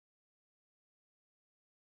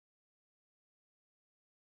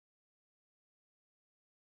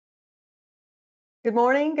Good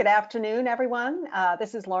morning, good afternoon, everyone.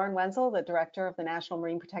 This is Lauren Wenzel, the Director of the National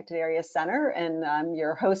Marine Protected Areas Center, and I'm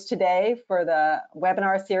your host today for the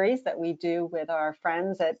webinar series that we do with our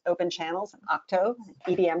friends at Open Channels and Octo,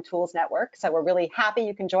 EDM Tools Network. So we're really happy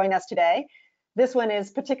you can join us today. This one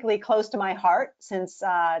is particularly close to my heart since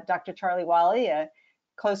Dr. Charlie Wahle, a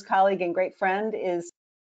close colleague and great friend, is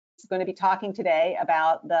going to be talking today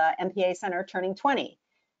about the MPA Center turning 20.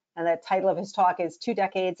 And the title of his talk is 2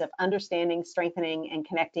 Decades of Understanding, Strengthening, and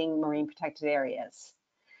Connecting Marine Protected Areas.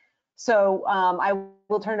 So I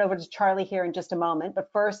will turn it over to Charlie here in just a moment. But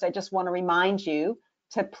first, I just want to remind you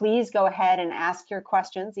to please go ahead and ask your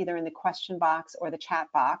questions either in the question box or the chat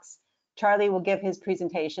box. Charlie will give his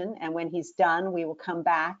presentation, and when he's done, we will come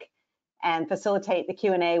back and facilitate the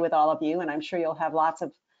Q&A with all of you. And I'm sure you'll have lots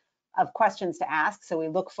of questions to ask. So we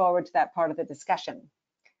look forward to that part of the discussion.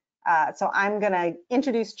 So I'm going to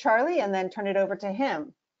introduce Charlie and then turn it over to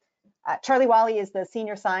him. Charlie Wahle is the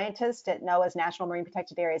senior scientist at NOAA's National Marine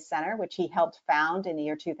Protected Areas Center, which he helped found in the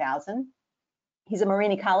year 2000. He's a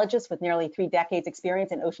marine ecologist with nearly 3 decades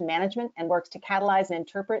experience in ocean management and works to catalyze and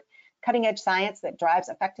interpret cutting-edge science that drives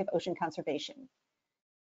effective ocean conservation.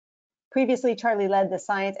 Previously, Charlie led the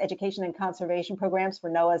science, education, and conservation programs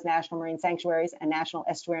for NOAA's National Marine Sanctuaries and National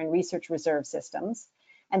Estuarine Research Reserve Systems.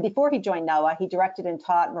 And before he joined NOAA, he directed and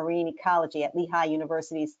taught marine ecology at Lehigh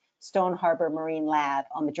University's Stone Harbor Marine Lab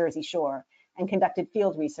on the Jersey Shore and conducted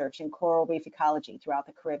field research in coral reef ecology throughout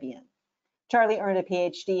the Caribbean. Charlie earned a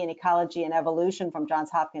Ph.D. in ecology and evolution from Johns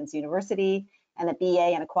Hopkins University and a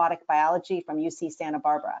BA in aquatic biology from UC Santa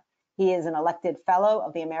Barbara. He is an elected fellow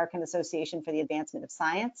of the American Association for the Advancement of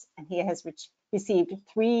Science, and he has received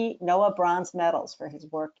 3 NOAA bronze medals for his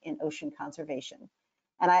work in ocean conservation.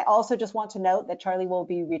 And I also just want to note that Charlie will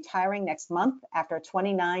be retiring next month after a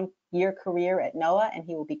 29-year career at NOAA, and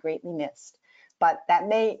he will be greatly missed. But that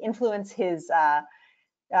may influence his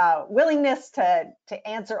willingness to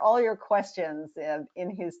answer all your questions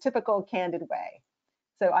in his typical candid way.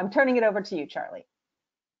 So I'm turning it over to you, Charlie.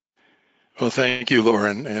 Well, thank you,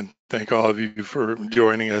 Lauren, and thank all of you for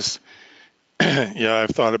joining us. Yeah,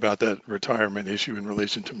 I've thought about that retirement issue in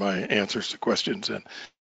relation to my answers to questions, and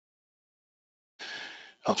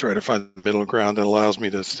I'll try to find the middle ground that allows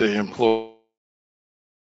me to stay employed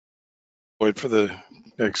for the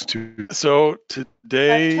next 2. So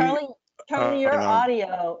today, Charlie, your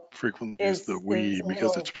audio frequently is the we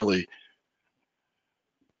because it's really.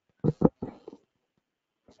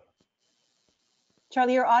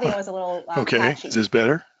 Charlie, your audio is a little okay. Patchy. Is this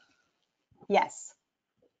better? Yes.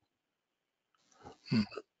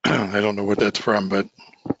 I don't know what that's from, but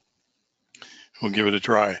we'll give it a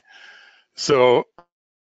try. So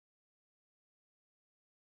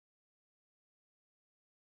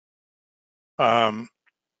of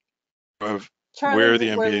Charlie, where the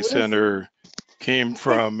MPA Center came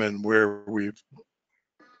from and where we've.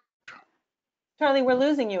 Charlie, we're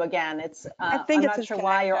losing you again. It's I'm not sure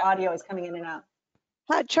why your audio is coming in and out.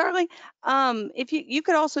 Hi, Charlie. If you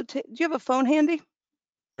could also, do you have a phone handy?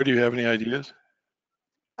 Or do you have any ideas?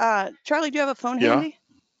 Charlie, do you have a phone handy?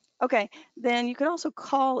 Okay, then you could also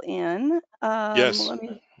call in. Yes.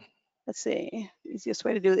 Let's see, easiest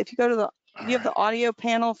way to do it. If you go to you have the audio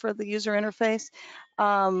panel for the user interface.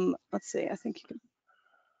 Let's see, I think you can.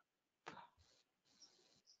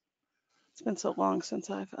 It's been so long since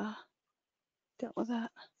I've dealt with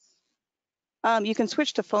that. You can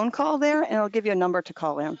switch to phone call there, and it'll give you a number to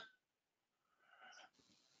call in.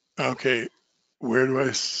 Okay, where do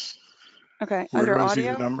I? Okay, where under do I audio. See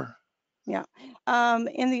the number? Yeah,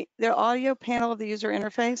 in the audio panel of the user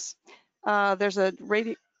interface, there's a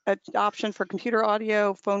option for computer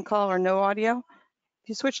audio, phone call, or no audio. If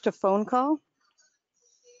you switch to phone call,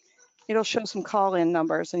 it'll show some call-in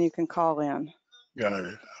numbers, and you can call in. Got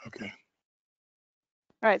it. Okay.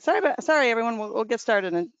 All right. Sorry, everyone. We'll get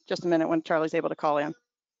started in just a minute when Charlie's able to call in.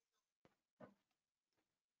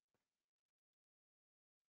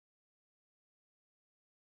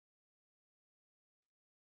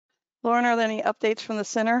 Lauren, are there any updates from the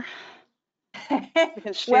center?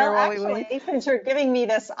 Well, actually, since you're giving me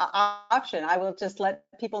this option, I will just let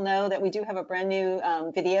people know that we do have a brand new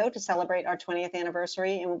video to celebrate our 20th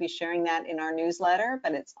anniversary, and we'll be sharing that in our newsletter,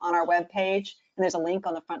 but it's on our webpage, and there's a link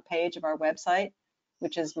on the front page of our website,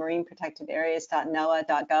 which is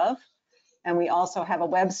marineprotectedareas.noaa.gov. And we also have a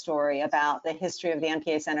web story about the history of the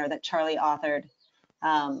MPA Center that Charlie authored,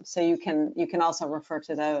 so you can also refer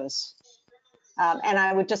to those. And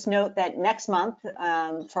I would just note that next month,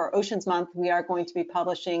 for Oceans Month, we are going to be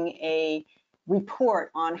publishing a report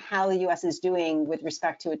on how the U.S. is doing with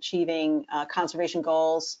respect to achieving conservation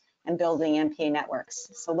goals and building MPA networks.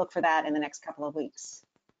 So look for that in the next couple of weeks.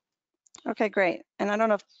 Okay, great. And I don't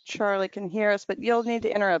know if Charlie can hear us, but you'll need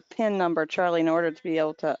to enter a PIN number, Charlie, in order to be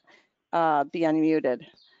able to be unmuted.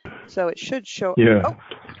 So it should show. Yeah. Oh,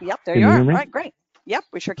 yep, there Can you you are. hear All me? right, great. Yep,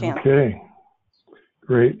 we sure can. Okay.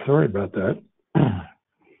 Great. Sorry about that.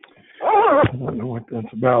 I don't know what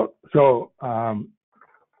that's about. So,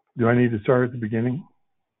 do I need to start at the beginning?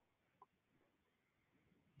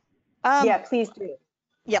 Yeah, please do.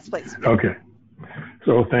 Yes, please. Okay.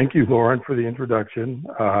 So thank you, Lauren, for the introduction,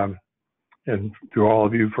 and to all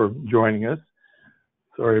of you for joining us.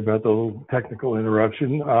 Sorry about the little technical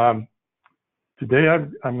interruption. Today,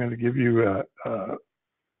 I'm going to give you a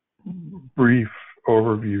brief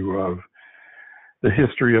overview of the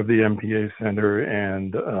history of the MPA Center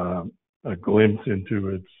and a glimpse into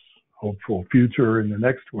its hopeful future in the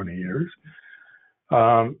next 20 years.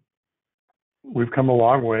 We've come a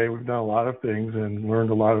long way. We've done a lot of things and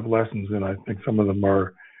learned a lot of lessons, and I think some of them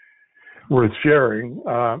are worth sharing.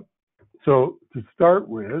 So to start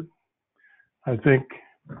with, I think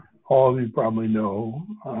all of you probably know,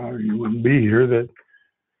 or you wouldn't be here, that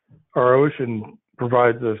our ocean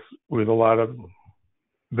provides us with a lot of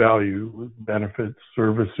value, benefits,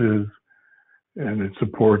 services, and it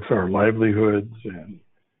supports our livelihoods and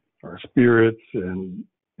our spirits and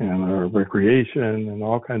our recreation and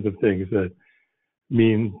all kinds of things that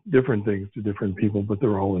mean different things to different people, but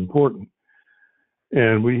they're all important.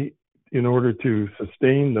 And we, in order to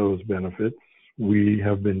sustain those benefits, we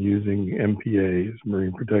have been using MPAs,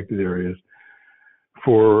 marine protected areas,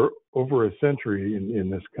 for over a century in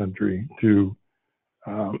this country to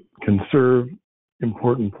conserve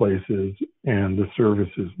important places and the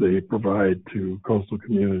services they provide to coastal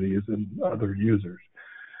communities and other users.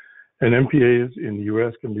 And MPAs in the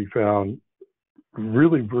U.S. can be found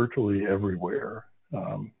really virtually everywhere.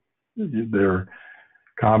 They're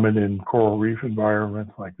common in coral reef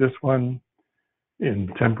environments like this one, in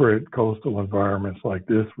temperate coastal environments like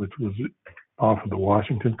this, which was off of the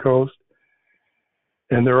Washington coast.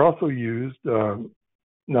 And they're also used,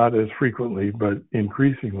 not as frequently, but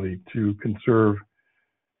increasingly, to conserve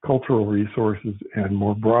cultural resources and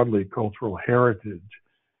more broadly cultural heritage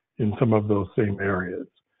in some of those same areas.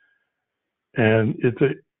 And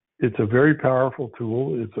it's a very powerful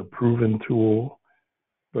tool. It's a proven tool,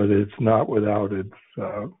 but it's not without its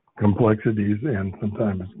complexities and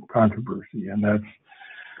sometimes controversy. And that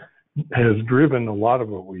has driven a lot of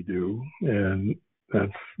what we do. And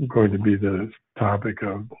that's going to be the topic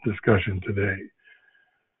of discussion today.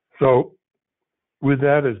 So with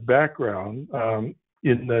that as background,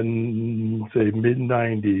 in the, say,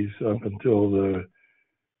 mid-90s up until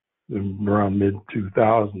around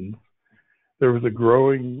mid-2000s, there was a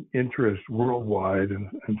growing interest worldwide and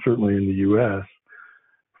certainly in the U.S.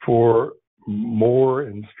 for more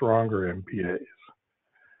and stronger MPAs.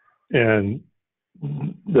 And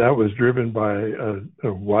that was driven by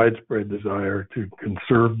a widespread desire to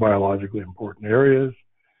conserve biologically important areas,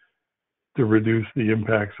 to reduce the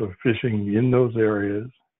impacts of fishing in those areas,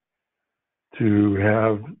 to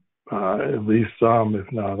have at least some, if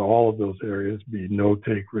not all of those areas be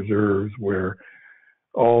no-take reserves where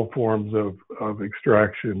all forms of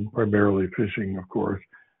extraction, primarily fishing, of course,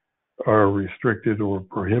 are restricted or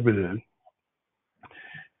prohibited,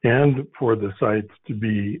 and for the sites to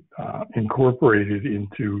be incorporated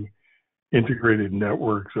into integrated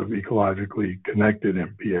networks of ecologically connected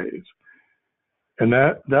MPAs. And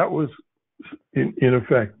that was, in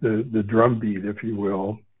effect, the drumbeat, if you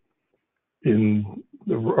will,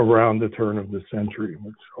 around the turn of the century,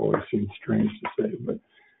 which always seems strange to say. But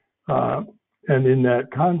and in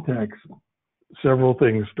that context, several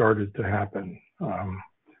things started to happen.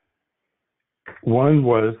 One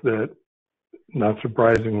was that, not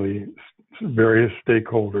surprisingly, various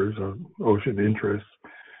stakeholders of ocean interests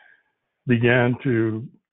began to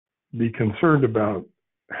be concerned about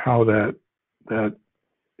how that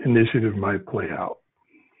initiative might play out.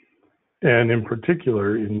 And in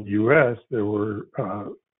particular, in the U.S., there were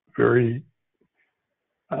very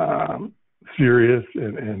serious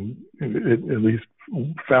and at least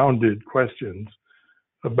founded questions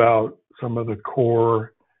about some of the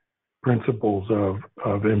core principles of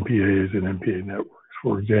MPAs and MPA networks.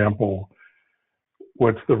 For example,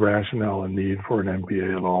 what's the rationale and need for an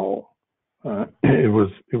MPA at all? It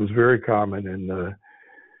was very common in the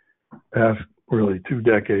past, really 2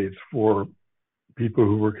 decades, for people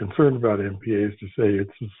who were concerned about MPAs to say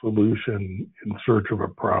it's a solution in search of a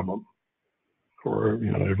problem. Or,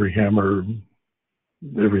 every hammer,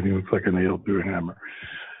 everything looks like a nail through a hammer.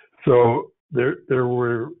 So there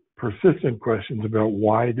were persistent questions about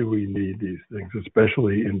why do we need these things,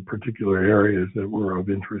 especially in particular areas that were of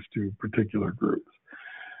interest to particular groups.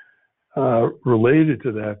 Related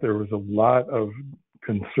to that, there was a lot of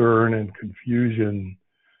concern and confusion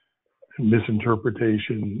and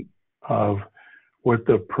misinterpretation of what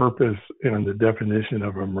the purpose and the definition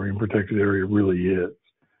of a marine protected area really is.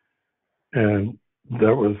 And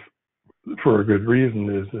that was for a good reason,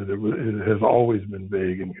 is that it has always been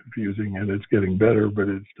vague and confusing, and it's getting better, but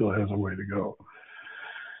it still has a way to go.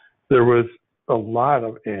 There was a lot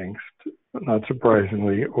of angst, not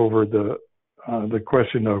surprisingly, over the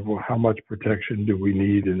question of, well, how much protection do we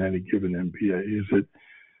need in any given MPA?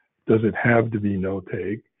 Does it have to be no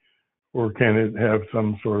take, or can it have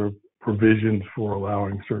some sort of provisions for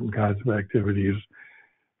allowing certain kinds of activities,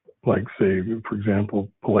 like, say, for example,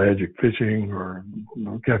 pelagic fishing or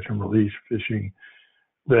catch and release fishing,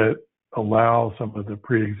 that allow some of the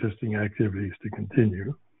pre-existing activities to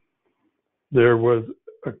continue? There was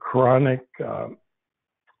a chronic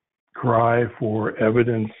cry for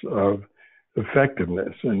evidence of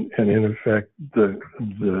effectiveness, and in effect,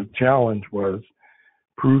 the challenge was,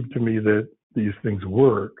 prove to me that these things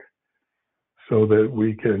work so that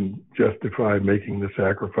we can justify making the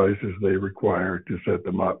sacrifices they require to set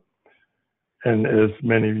them up. And as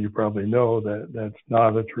many of you probably know, that's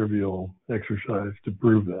not a trivial exercise to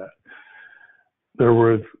prove that. There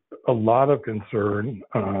was a lot of concern,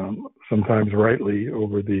 sometimes rightly,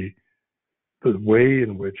 over the way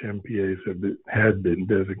in which MPAs had been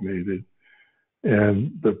designated,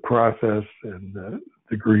 and the process and the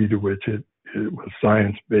degree to which it was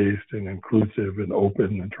science-based and inclusive and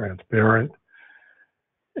open and transparent.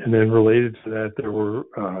 And then related to that, there were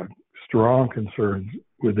strong concerns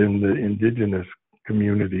within the indigenous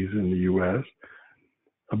communities in the U.S.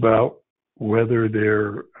 about whether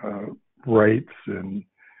their rights and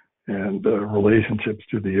relationships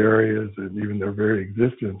to the areas and even their very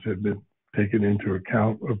existence had been taken into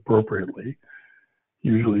account appropriately.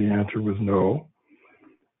 Usually the answer was no.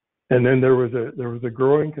 And then there was a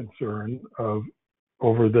growing concern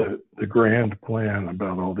over the grand plan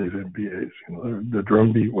about all these MPAs. The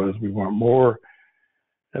drumbeat was, we want more,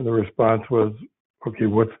 and the response was, okay,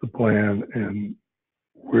 what's the plan, and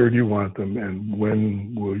where do you want them, and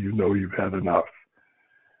when will you know you've had enough?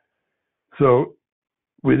 So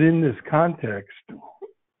within this context,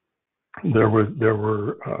 there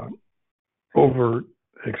were overt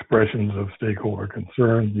expressions of stakeholder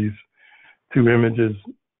concern. These two images,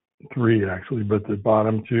 three actually, but the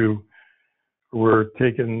bottom two were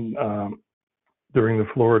taken during the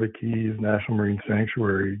Florida Keys National Marine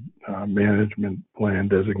Sanctuary Management Plan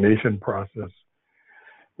designation process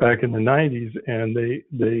back in the 90s, and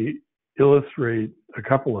they illustrate a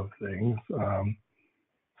couple of things.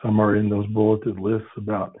 Some are in those bulleted lists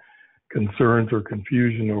about concerns or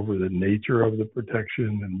confusion over the nature of the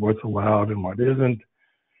protection and what's allowed and what isn't.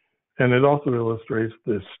 And it also illustrates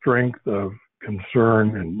the strength of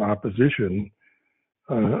concern and opposition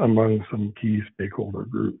among some key stakeholder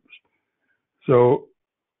groups. So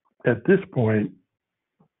at this point,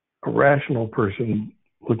 a rational person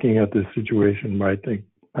looking at this situation might think,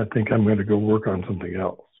 I think I'm going to go work on something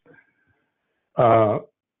else.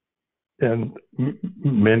 And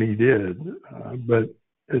many did, but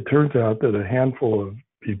it turns out that a handful of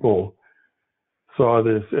people saw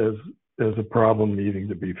this as a problem needing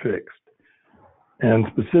to be fixed. And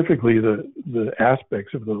specifically, the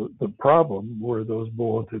aspects of the problem were those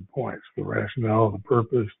bulleted points: the rationale, the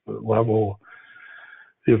purpose, the level,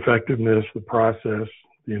 the effectiveness, the process,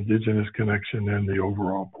 the indigenous connection, and the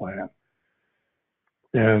overall plan.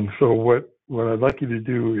 And so what I'd like you to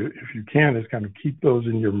do, if you can, is kind of keep those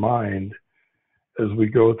in your mind as we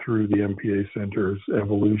go through the MPA Center's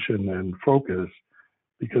evolution and focus,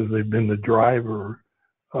 because they've been the driver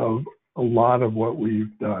of a lot of what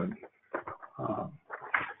we've done.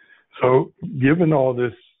 So given all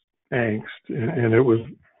this angst, and it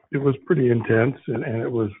was pretty intense, and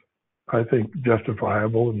it was, I think,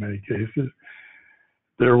 justifiable in many cases,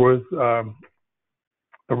 there was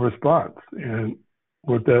a response. And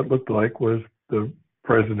what that looked like was the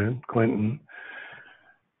President, Clinton,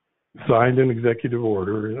 signed an executive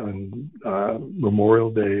order on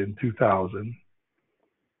Memorial Day in 2000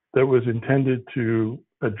 that was intended to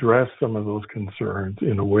address some of those concerns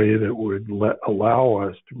in a way that would allow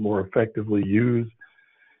us to more effectively use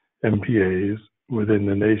MPAs within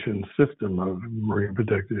the nation's system of marine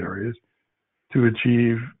protected areas to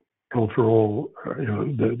achieve cultural,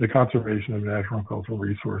 the conservation of natural and cultural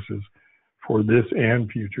resources for this and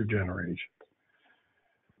future generations.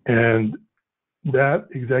 And that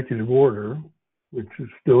executive order, which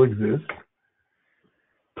still exists,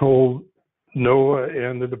 told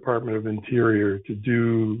NOAA and the Department of Interior to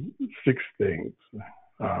do 6 things.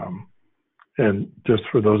 And just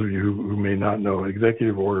for those of you who may not know,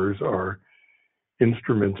 executive orders are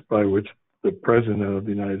instruments by which the President of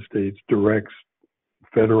the United States directs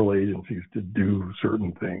federal agencies to do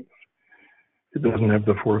certain things. It doesn't have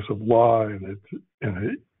the force of law, and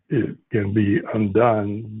it can be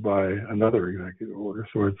undone by another executive order.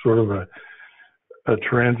 So it's sort of a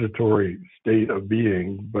transitory state of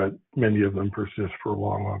being, but many of them persist for a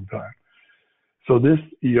long, long time. So this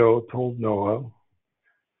EO told NOAA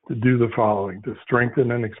to do the following: to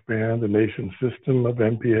strengthen and expand the nation's system of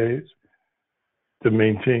MPAs, to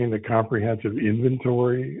maintain a comprehensive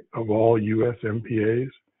inventory of all U.S. MPAs,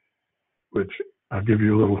 which I'll give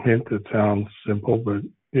you a little hint, it sounds simple, but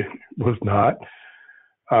it was not,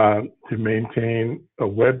 to maintain a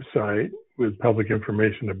website with public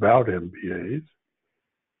information about MPAs,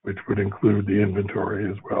 which would include the inventory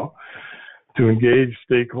as well, to engage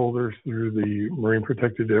stakeholders through the Marine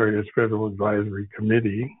Protected Areas Federal Advisory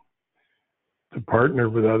Committee, to partner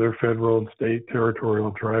with other federal and state, territorial,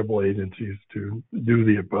 and tribal agencies to do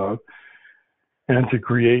the above, and to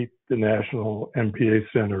create the National MPA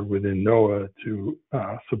Center within NOAA to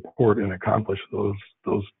support and accomplish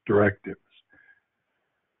those directives.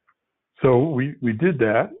 So we did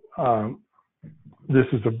that. This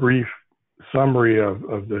is a brief summary of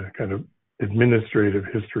the kind of administrative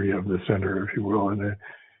history of the center, if you will, and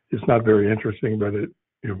it's not very interesting, but it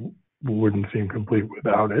wouldn't seem complete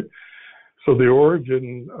without it. So the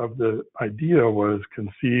origin of the idea was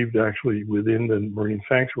conceived actually within the Marine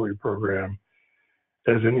Sanctuary Program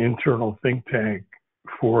as an internal think tank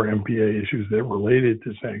for MPA issues that related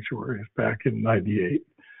to sanctuaries back in '98.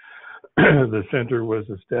 The center was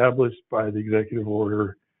established by the executive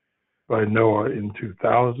order by NOAA in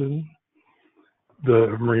 2000.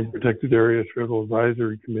 The Marine Protected Areas Federal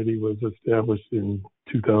Advisory Committee was established in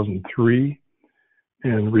 2003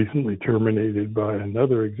 and recently terminated by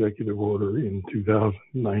another executive order in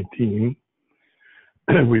 2019.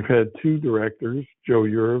 We've had two directors, Joe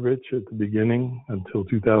Yurovich at the beginning until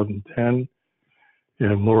 2010,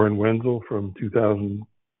 and Lauren Wenzel from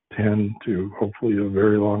 2010 to hopefully a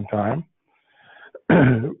very long time.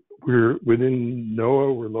 We're within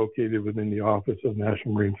NOAA, we're located within the Office of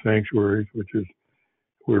National Marine Sanctuaries, which is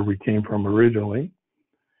where we came from originally.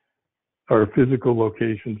 Our physical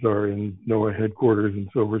locations are in NOAA headquarters in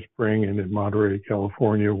Silver Spring and in Monterey,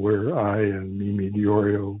 California, where I and Mimi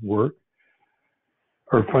Diorio work.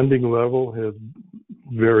 Our funding level has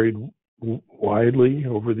varied widely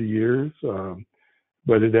over the years,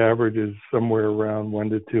 but it averages somewhere around 1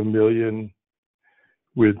 to 2 million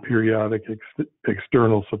with periodic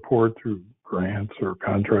external support through grants or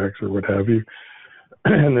contracts or what have you.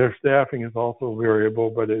 And their staffing is also variable,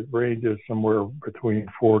 but it ranges somewhere between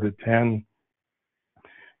 4 to 10,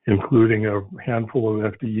 including a handful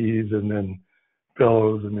of FTEs and then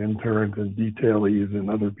fellows and interns and detailees and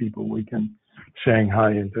other people we can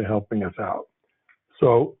Shanghai into helping us out.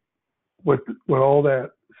 So what all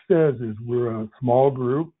that says is we're a small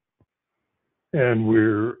group and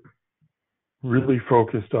we're really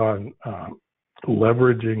focused on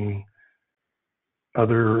leveraging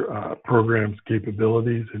other programs'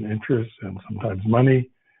 capabilities and interests and sometimes money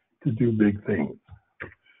to do big things.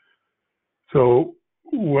 So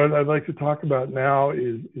what I'd like to talk about now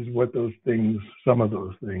is what those things, some of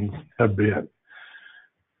those things have been.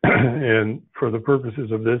 And for the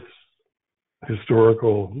purposes of this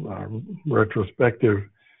historical retrospective,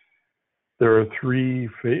 there are three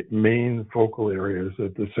main focal areas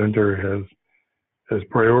that the center has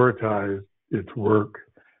prioritized its work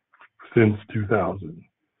since 2000.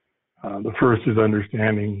 The first is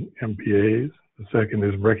understanding MPAs. The second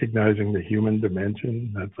is recognizing the human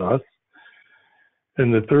dimension, that's us.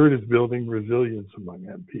 And the third is building resilience among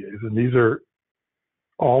MPAs. And these are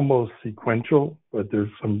almost sequential, but there's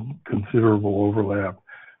some considerable overlap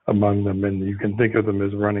among them. And you can think of them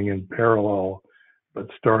as running in parallel, but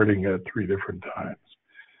starting at three different times.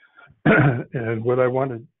 And what I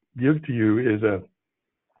want to give to you is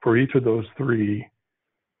for each of those three,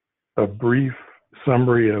 a brief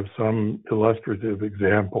summary of some illustrative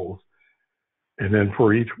examples. And then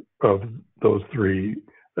for each of those three,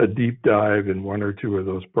 a deep dive in one or two of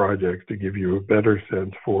those projects to give you a better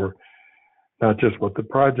sense for not just what the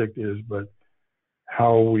project is, but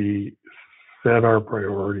how we set our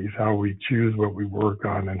priorities, how we choose what we work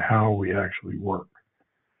on, and how we actually work.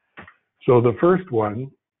 So the first one,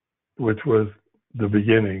 which was the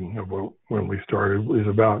beginning of when we started, is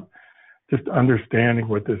about just understanding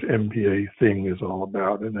what this MPA thing is all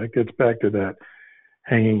about. And that gets back to that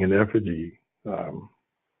hanging an effigy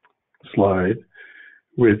slide,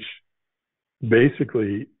 which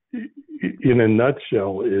basically, in a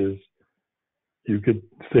nutshell, is you could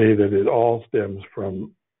say that it all stems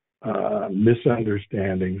from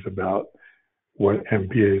misunderstandings about what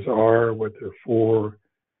MPAs are, what they're for,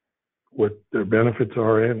 what their benefits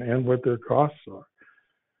are, and what their costs are.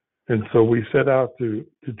 And so we set out to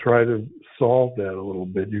try to solve that a little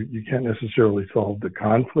bit. You can't necessarily solve the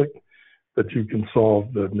conflict, but you can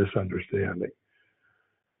solve the misunderstanding.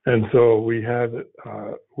 And so we had,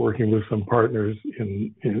 working with some partners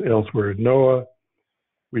in elsewhere at NOAA,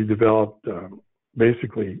 we developed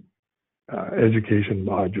basically education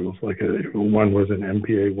modules, like one was an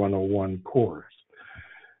MPA 101 course.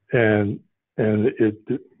 And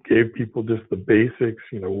it gave people just the basics,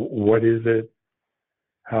 what is it?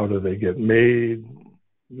 How do they get made?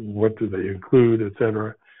 What do they include, et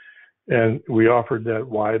cetera? And we offered that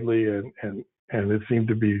widely, and it seemed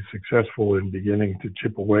to be successful in beginning to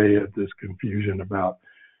chip away at this confusion about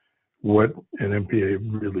what an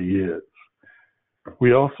MPA really is.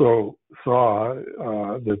 We also saw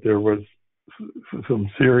that there was some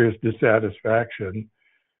serious dissatisfaction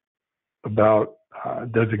about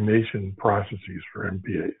designation processes for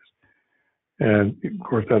MPAs. And of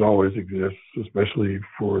course, that always exists, especially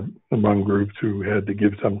among groups who had to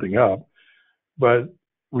give something up. But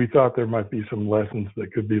we thought there might be some lessons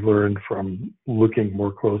that could be learned from looking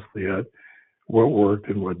more closely at what worked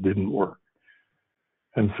and what didn't work.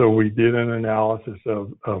 And so we did an analysis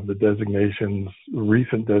of the designations,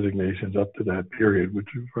 recent designations up to that period, which,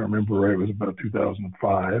 if I remember right, was about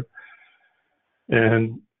 2005,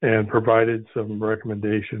 and provided some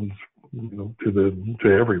recommendations, to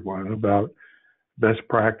everyone about best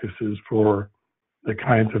practices for the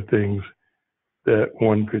kinds of things that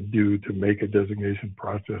one could do to make a designation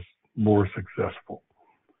process more successful.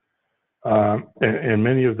 And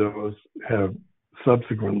many of those have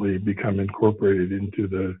subsequently become incorporated into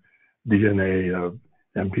the DNA of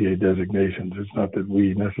MPA designations. It's not that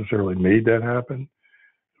we necessarily made that happen,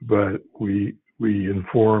 but we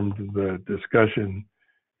informed the discussion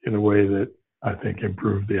in a way that I think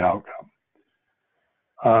improved the outcome.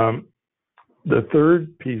 The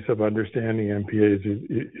third piece of understanding MPAs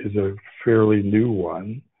is a fairly new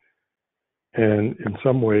one, and in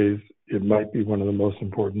some ways it might be one of the most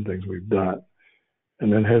important things we've done.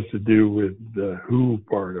 And that has to do with the who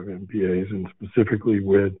part of MPAs, and specifically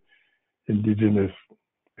with indigenous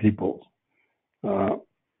peoples.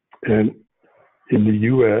 And in the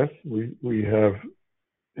U.S., we have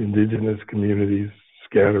indigenous communities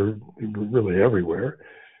scattered really everywhere.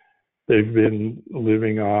 They've been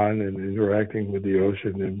living on and interacting with the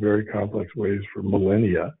ocean in very complex ways for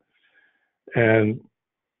millennia. And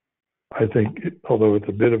I think, although it's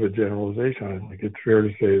a bit of a generalization, I think it's fair to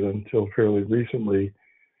say that until fairly recently,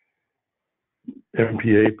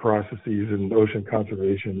 MPA processes and ocean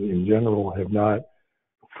conservation in general have not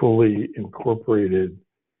fully incorporated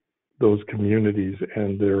those communities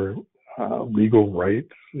and their legal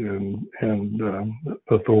rights and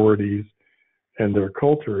authorities and their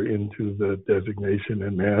culture into the designation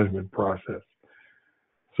and management process.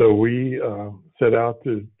 So we set out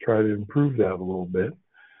to try to improve that a little bit.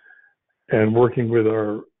 And working with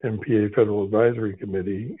our MPA Federal Advisory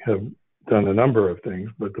Committee, have done a number of things,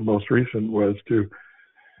 but the most recent was to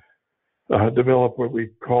develop what we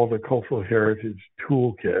call the Cultural Heritage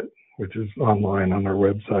Toolkit, which is online on our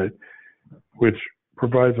website, which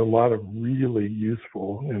provides a lot of really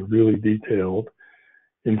useful and really detailed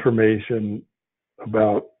information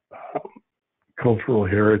about cultural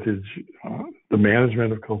heritage, the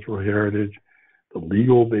management of cultural heritage, the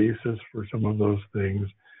legal basis for some of those things,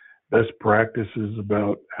 best practices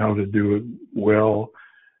about how to do it well,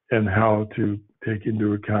 and how to take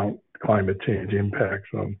into account climate change impacts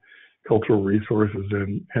on cultural resources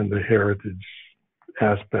and the heritage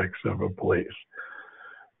aspects of a place.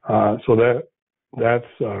 So that's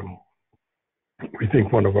we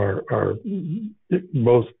think one of our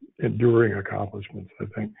most enduring accomplishments, I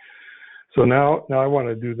think. So now I want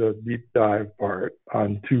to do the deep dive part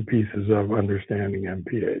on two pieces of understanding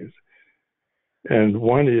MPAs. And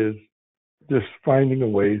one is just finding a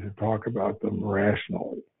way to talk about them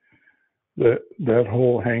rationally. That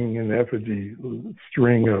whole hanging in effigy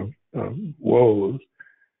string of woes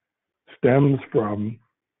stems from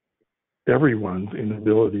everyone's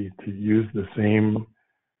inability to use the same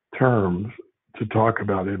terms to talk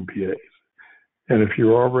about MPAs. And if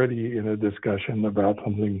you're already in a discussion about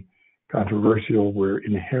something controversial where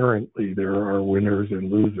inherently there are winners and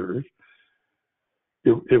losers,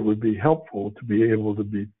 it would be helpful to be able to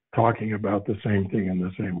be talking about the same thing in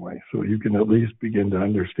the same way. So you can at least begin to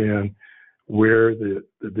understand where the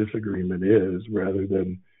disagreement is, rather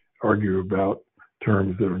than argue about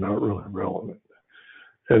terms that are not really relevant.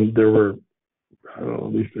 And there were I don't know,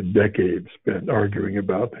 at least a decade spent arguing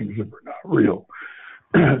about things that were not real.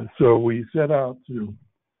 So we set out to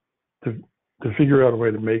figure out a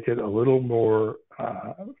way to make it a little more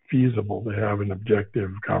feasible to have an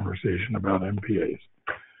objective conversation about MPAs.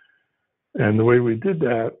 And the way we did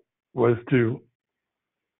that was to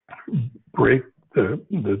break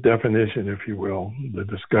the definition, if you will, the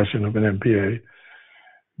discussion of an MPA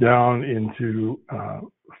down into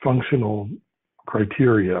functional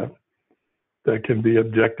criteria that can be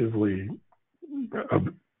objectively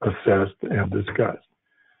assessed and discussed.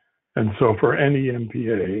 And so for any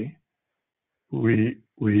MPA, we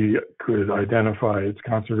could identify its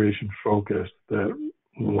conservation focus. The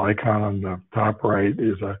icon on the top right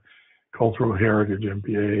is a cultural heritage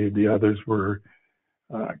MPA. The others were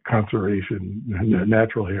conservation,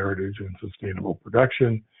 natural heritage, and sustainable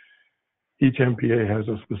production. Each MPA has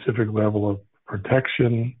a specific level of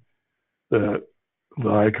protection. The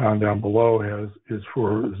icon down below is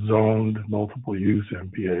for zoned multiple use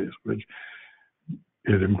MPAs, which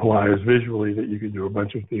it implies visually that you can do a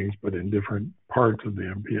bunch of things, but in different parts of the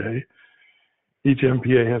MPA. Each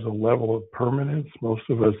MPA has a level of permanence. Most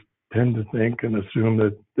of us tend to think and assume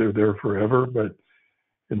that they're there forever, but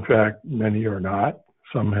in fact, many are not.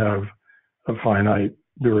 Some have a finite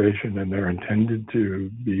duration and they're intended to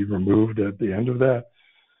be removed at the end of that.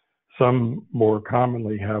 Some more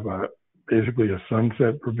commonly have basically a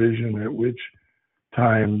sunset provision at which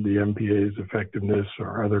time the MPA's effectiveness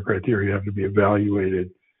or other criteria have to be evaluated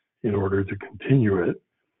in order to continue it.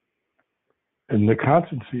 And the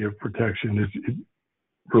constancy of protection it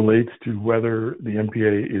relates to whether the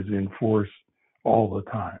MPA is in force all the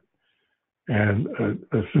time. And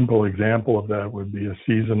a simple example of that would be a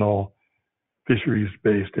seasonal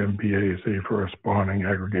fisheries-based MPA, say for a spawning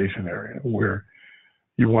aggregation area, where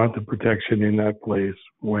you want the protection in that place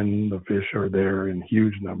when the fish are there in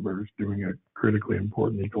huge numbers doing a critically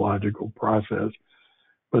important ecological process,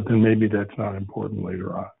 but then maybe that's not important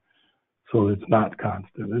later on. So it's not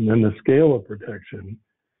constant. And then the scale of protection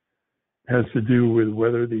has to do with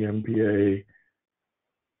whether the MPA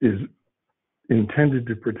is intended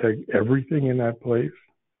to protect everything in that place,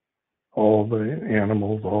 all the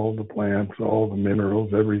animals, all the plants, all the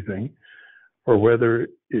minerals, everything, or whether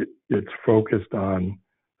it's focused on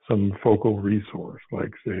some focal resource,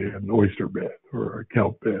 like say an oyster bed or a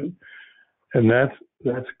kelp bed. And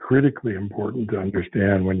that's critically important to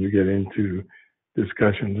understand when you get into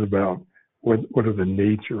discussions about what are the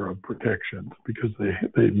nature of protections, because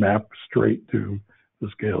they map straight to the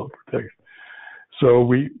scale of protection. So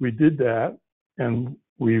we did that, and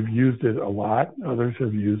we've used it a lot. Others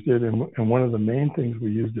have used it, and one of the main things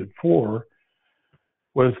we used it for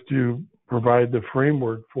was to provide the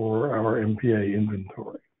framework for our MPA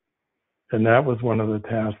inventory. And that was one of the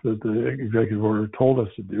tasks that the executive order told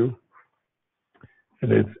us to do.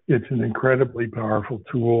 And it's an incredibly powerful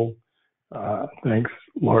tool, thanks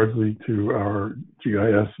largely to our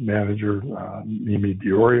GIS manager, Mimi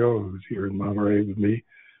Diorio, who's here in Monterey with me,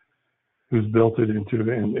 who's built it into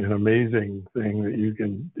an amazing thing that you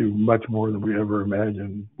can do much more than we ever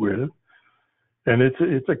imagined with. And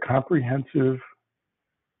it's a comprehensive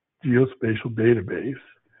geospatial database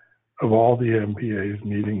of all the MPAs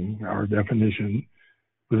meeting our definition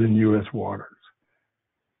within U.S. waters.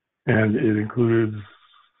 And it includes,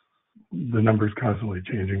 the numbers constantly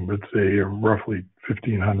changing, but say roughly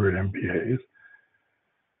 1,500 MPAs.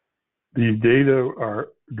 The data are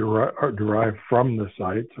derived from the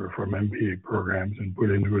sites or from MPA programs and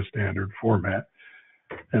put into a standard format.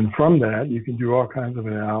 And from that, you can do all kinds of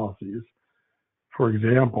analyses. For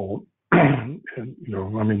example, and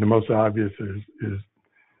the most obvious is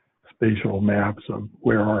spatial maps of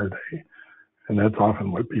where are they, and that's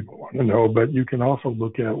often what people want to know. But you can also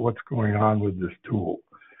look at what's going on with this tool.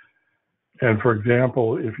 And for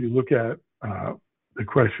example, if you look at the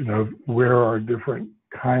question of where are different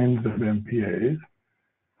kinds of MPAs,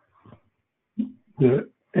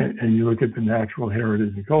 and you look at the natural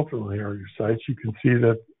heritage and cultural heritage sites, you can see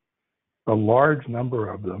that a large number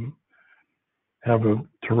of them have a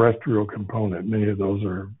terrestrial component. Many of those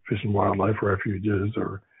are fish and wildlife refuges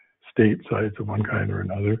or state sites of one kind or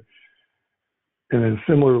another. And a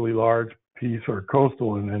similarly large piece are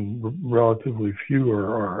coastal, and then relatively fewer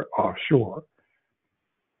are offshore.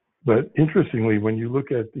 But interestingly, when you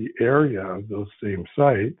look at the area of those same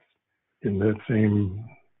sites in that same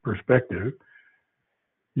perspective,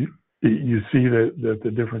 you see that the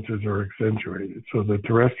differences are accentuated. So the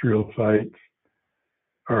terrestrial sites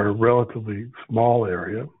are a relatively small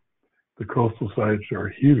area. The coastal sites are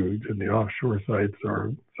huge, and the offshore sites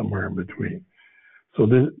are somewhere in between. So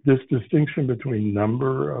this distinction between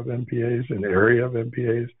number of MPAs and area of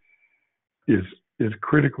MPAs is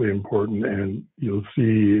critically important, and you'll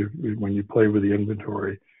see when you play with the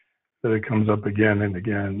inventory that it comes up again and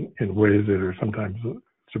again in ways that are sometimes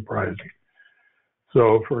surprising.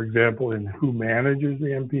 So, for example, in who manages the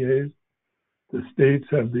MPAs, the states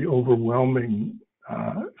have the overwhelming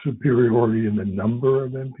superiority in the number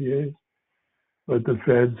of MPAs, but the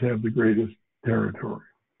feds have the greatest territory.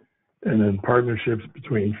 And then partnerships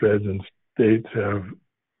between feds and states have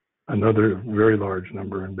another very large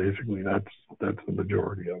number, and basically that's the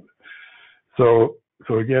majority of it.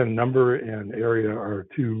 So again, number and area are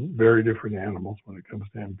two very different animals when it comes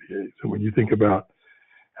to MPAs. So when you think about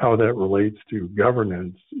how that relates to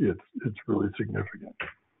governance, it's really significant.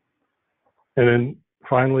 And then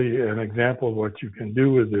finally, an example of what you can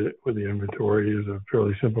do with the inventory is a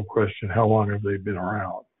fairly simple question: how long have they been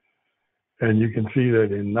around? And you can see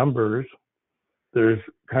that in numbers, there's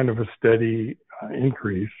kind of a steady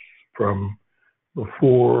increase from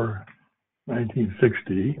before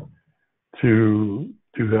 1960 to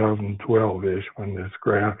 2012-ish when this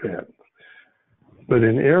graph ends. But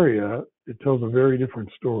in area, it tells a very different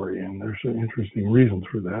story, and there's some interesting reasons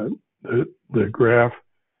for that. The graph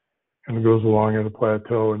kind of goes along at a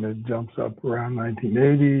plateau, and it jumps up around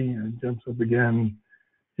 1980, and it jumps up again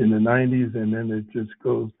in the 90s, and then it just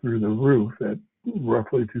goes through the roof at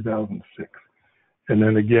roughly 2006, and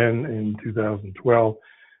then again in 2012.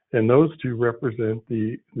 And those two represent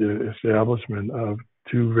the establishment of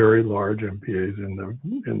two very large MPAs in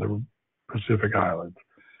the Pacific Islands.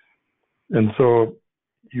 And so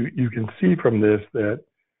you can see from this that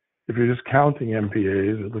if you're just counting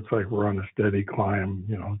MPAs, it looks like we're on a steady climb,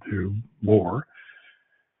 to more.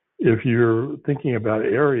 If you're thinking about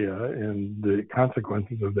area and the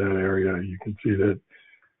consequences of that area, you can see that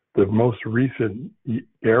the most recent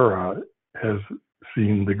era has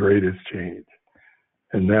seen the greatest change.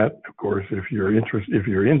 And that, of course, if you're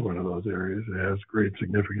in one of those areas, it has great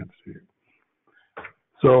significance to you.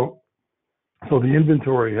 So the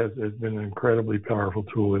inventory has been an incredibly powerful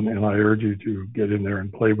tool, and I urge you to get in there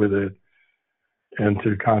and play with it, and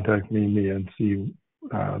to contact me and see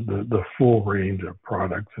the full range of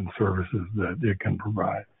products and services that it can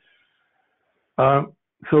provide.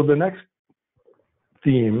 So the next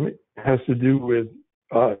theme has to do with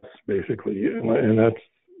us, basically, and that's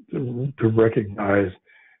to recognize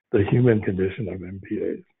the human condition of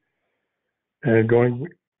MPAs. And going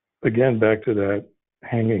again back to that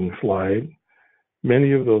hanging slide,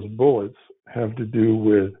 many of those bullets have to do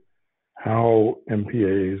with how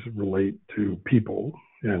MPAs relate to people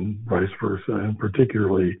and vice versa, and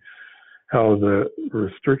particularly how the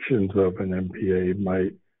restrictions of an MPA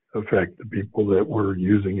might affect the people that were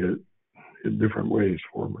using it in different ways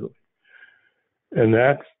formerly. And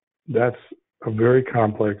that's a very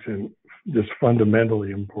complex and just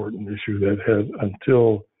fundamentally important issue that has,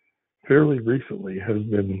 until fairly recently, has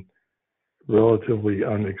been relatively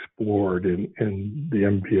unexplored in the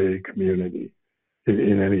MPA community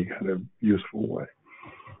in any kind of useful way.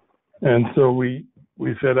 And so we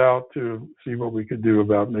set out to see what we could do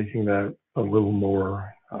about making that a little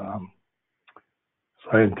more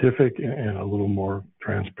scientific and a little more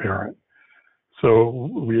transparent. So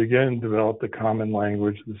we again developed a common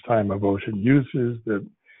language, this time of ocean uses, that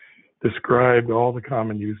described all the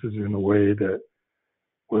common uses in a way that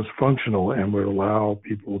was functional and would allow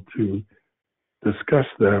people to discuss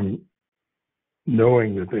them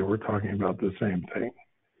knowing that they were talking about the same thing.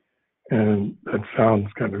 And that sounds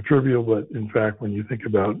kind of trivial, but in fact, when you think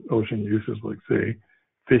about ocean uses, like say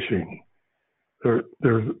fishing,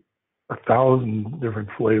 there's 1,000 different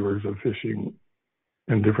flavors of fishing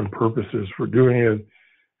and different purposes for doing it,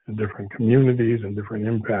 and different communities and different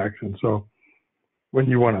impacts. And so when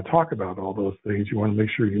you want to talk about all those things, you want to make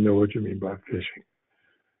sure you know what you mean by fishing.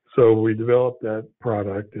 So we developed that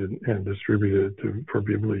product and distributed it for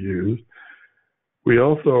people to use. We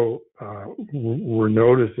also were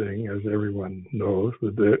noticing, as everyone knows,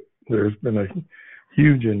 that there's been a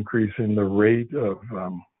huge increase in the rate of,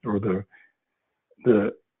 or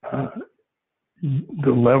the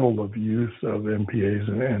level of use of MPAs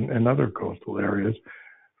and other coastal areas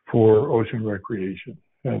for ocean recreation,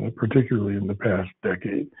 and particularly in the past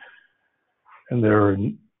decade. And there are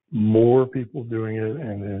more people doing it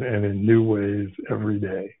and in new ways every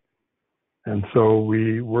day. And so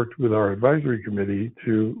we worked with our advisory committee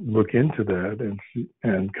to look into that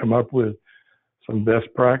and come up with some best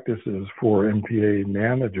practices for MPA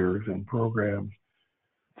managers and programs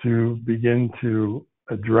to begin to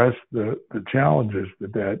address the challenges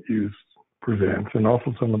that use presents, and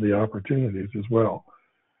also some of the opportunities as well.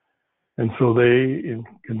 And so they, in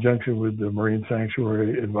conjunction with the Marine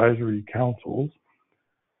Sanctuary Advisory Councils,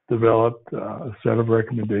 developed a set of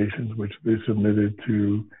recommendations which they submitted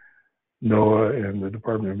to NOAA and the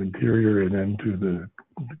Department of Interior and then to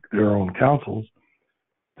their own councils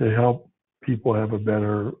to help people have a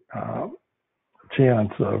better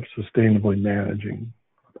chance of sustainably managing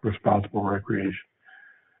responsible recreation.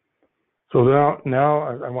 So now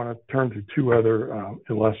I want to turn to two other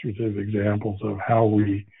illustrative examples of how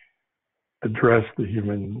we address the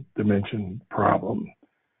human dimension problem.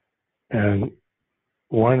 And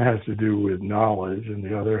one has to do with knowledge and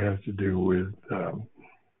the other has to do with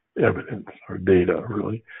evidence or data,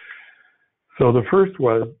 really. So the first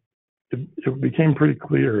was, it became pretty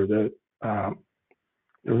clear that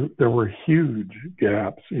there were huge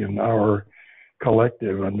gaps in our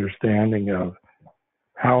collective understanding of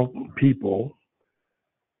how people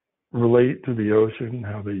relate to the ocean,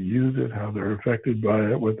 how they use it, how they're affected by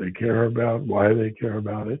it, what they care about, why they care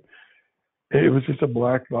about it. It was just a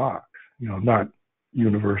black box, not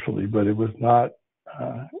universally, but it was not,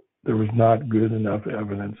 there was not good enough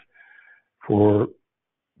evidence for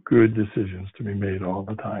good decisions to be made all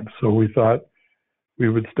the time. So we thought we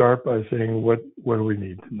would start by saying, what do we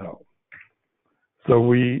need to know? So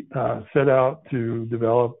we set out to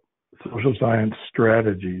develop social science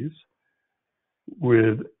strategies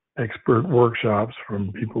with expert workshops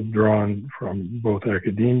from people drawn from both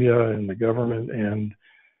academia and the government and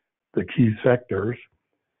the key sectors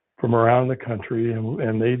from around the country,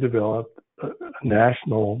 and they developed a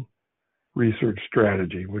national research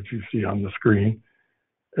strategy, which you see on the screen,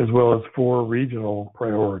 as well as 4 regional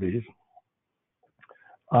priorities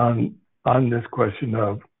on this question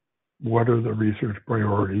of what are the research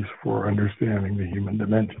priorities for understanding the human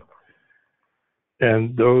dimension.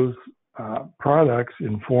 And those products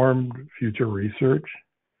informed future research.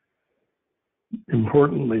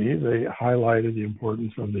 Importantly, they highlighted the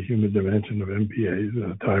importance of the human dimension of MPAs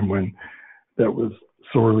at a time when that was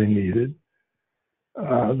sorely needed.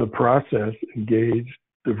 The process engaged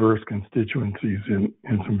diverse constituencies in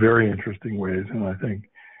some very interesting ways, and I think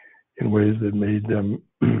in ways that made them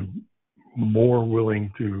more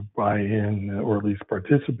willing to buy in or at least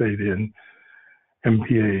participate in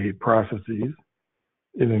MPA processes.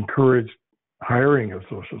 It encouraged hiring of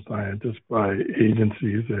social scientists by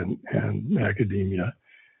agencies and academia.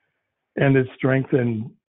 And it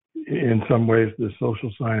strengthened, in some ways, the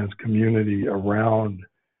social science community around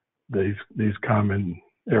these common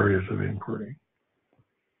areas of inquiry.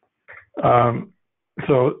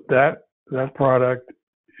 So that product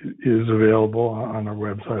is available on our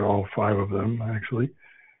website, all 5 of them, actually.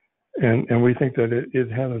 And we think that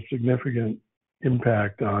it had a significant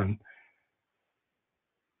impact on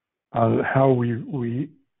how we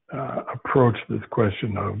approach this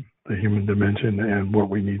question of the human dimension and what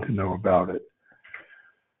we need to know about it.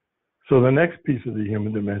 So the next piece of the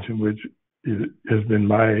human dimension, which has been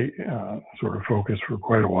my sort of focus for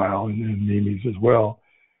quite a while, and Mimi's as well,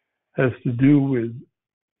 has to do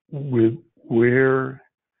with where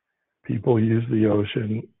people use the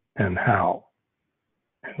ocean and how,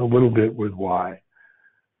 and a little bit with why.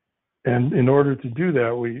 And in order to do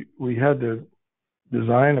that, we had to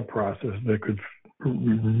design a process that could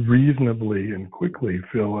reasonably and quickly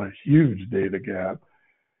fill a huge data gap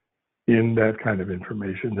in that kind of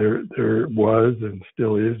information. There was and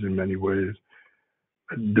still is in many ways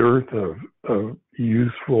a dearth of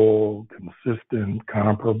useful, consistent,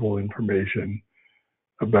 comparable information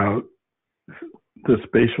about the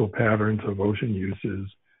spatial patterns of ocean uses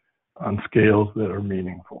on scales that are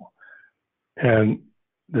meaningful. And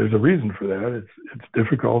there's a reason for that. It's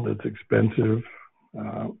difficult, it's expensive,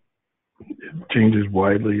 it changes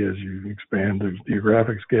widely as you expand the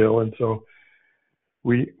geographic scale. And so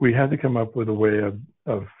we had to come up with a way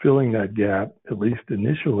of filling that gap, at least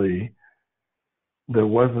initially, that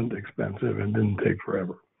wasn't expensive and didn't take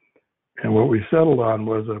forever. And what we settled on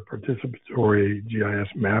was a participatory GIS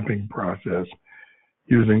mapping process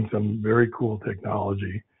using some very cool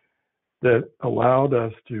technology that allowed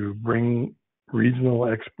us to bring regional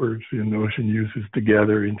experts in ocean uses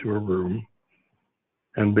together into a room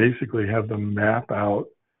and basically have them map out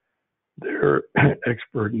their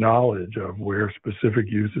expert knowledge of where specific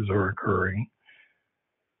uses are occurring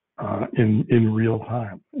in real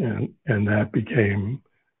time. And that became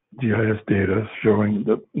GIS data showing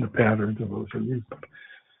the patterns of ocean use.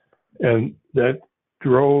 And that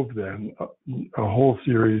drove then a whole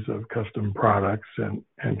series of custom products and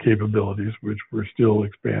capabilities, which we're still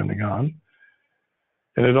expanding on.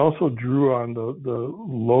 And it also drew on the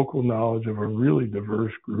local knowledge of a really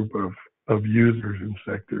diverse group of users and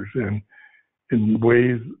sectors. And in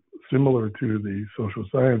ways similar to the social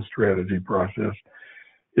science strategy process,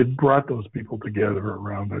 it brought those people together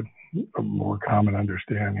around a more common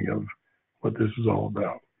understanding of what this is all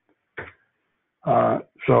about.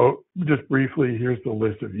 So just briefly, here's the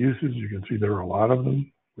list of uses. You can see there are a lot of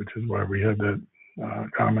them, which is why we have that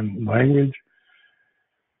common language.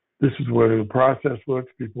 This is what the process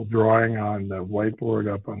looks, people drawing on the whiteboard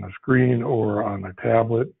up on the screen or on a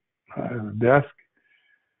tablet at a desk.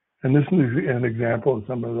 And this is an example of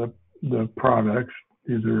some of the products.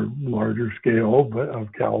 These are larger scale, but of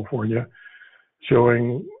California,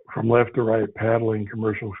 showing from left to right paddling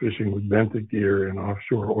commercial fishing with vented gear in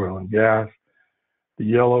offshore oil and gas. The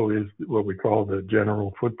yellow is what we call the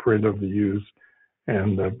general footprint of the use,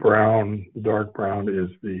 and the brown, the dark brown, is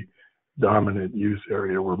the dominant use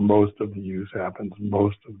area where most of the use happens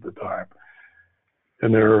most of the time.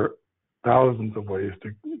 And there are thousands of ways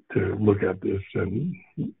to look at this, and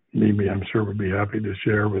Mimi, I'm sure, would be happy to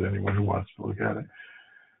share with anyone who wants to look at it.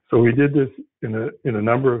 So we did this in a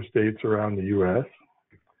number of states around the U.S.,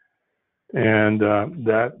 and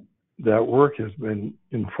that work has been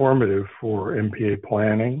informative for MPA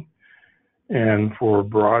planning and for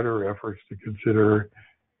broader efforts to consider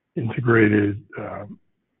integrated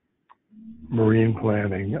marine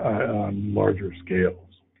planning on larger scales.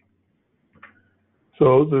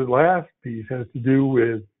 So the last piece has to do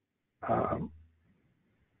with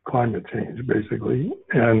climate change, basically.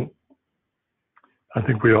 And I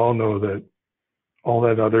think we all know that all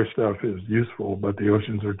that other stuff is useful, but the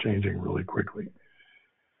oceans are changing really quickly.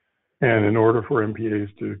 And in order for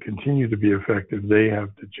MPAs to continue to be effective, they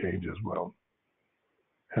have to change as well.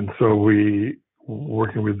 And so we,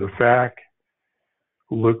 working with the FAC,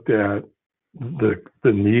 looked at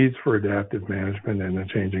the needs for adaptive management in a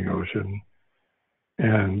changing ocean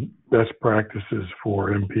and best practices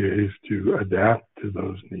for MPAs to adapt to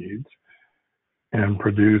those needs, and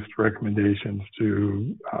produced recommendations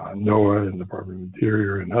to NOAA and the Department of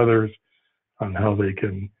Interior and others on how they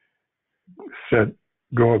can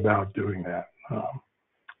go about doing that.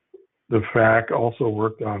 The FAC also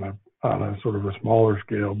worked on a sort of a smaller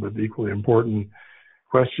scale, but equally important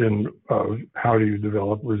question of how do you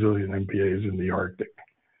develop resilient MPAs in the Arctic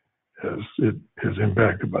as it is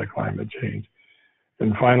impacted by climate change.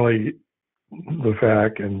 And finally, the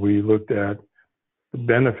FAC and we looked at the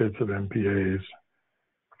benefits of MPAs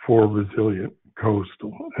for resilient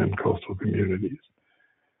coastal communities.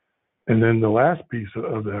 And then the last piece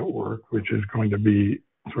of that work, which is going to be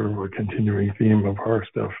sort of a continuing theme of our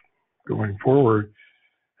stuff going forward,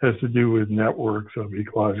 has to do with networks of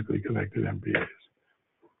ecologically connected MPAs.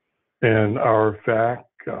 And our FAC,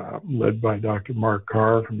 led by Dr. Mark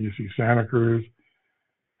Carr from UC Santa Cruz,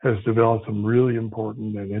 has developed some really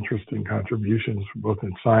important and interesting contributions both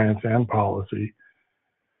in science and policy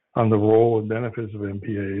on the role and benefits of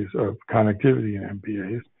MPAs, of connectivity in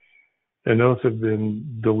MPAs. And those have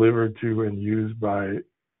been delivered to and used by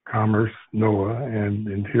Commerce, NOAA, and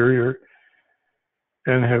Interior,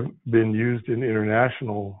 and have been used in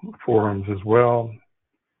international forums as well.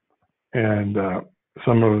 And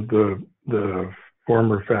some of the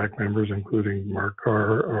former FAC members, including Mark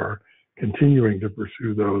Carr, are continuing to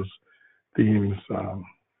pursue those themes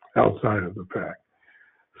outside of the FAC.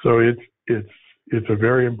 So it's a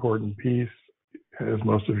very important piece. As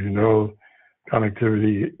most of you know,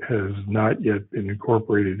 connectivity has not yet been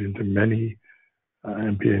incorporated into many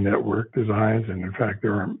MPA network designs, and in fact,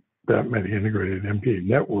 there aren't that many integrated MPA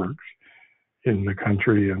networks in the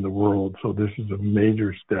country and the world. So this is a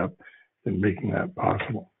major step in making that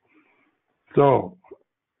possible. So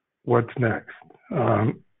what's next?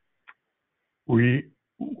 We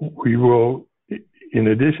will, in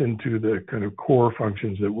addition to the kind of core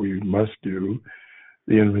functions that we must do,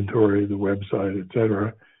 the inventory, the website, et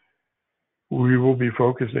cetera, we will be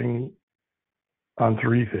focusing on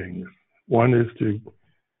three things. One is to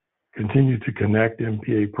continue to connect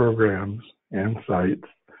MPA programs and sites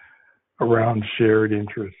around shared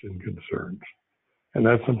interests and concerns. And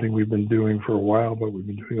that's something we've been doing for a while, but we've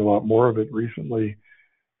been doing a lot more of it recently,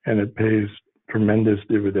 and it pays tremendous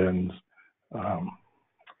dividends,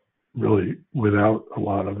 really without a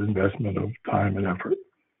lot of investment of time and effort.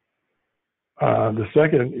 The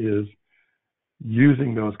second is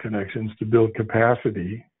using those connections to build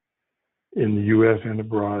capacity in the US and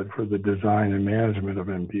abroad for the design and management of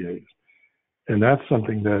MPAs. And that's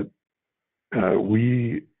something that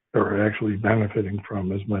we are actually benefiting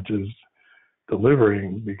from as much as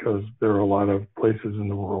delivering, because there are a lot of places in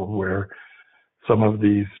the world where some of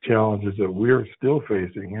these challenges that we're still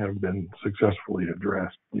facing have been successfully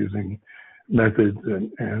addressed using methods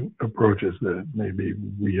and approaches that maybe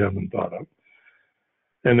we haven't thought of.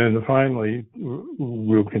 And then finally,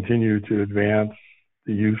 we'll continue to advance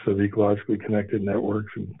the use of ecologically connected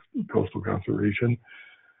networks and coastal conservation,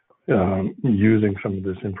 using some of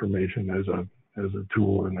this information as a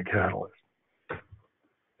tool in the catalyst.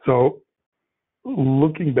 So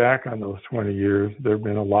looking back on those 20 years, there have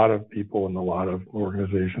been a lot of people and a lot of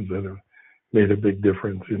organizations that have made a big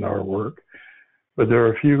difference in our work. But there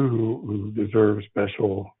are a few who deserve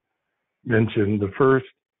special mention. The first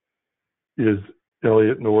is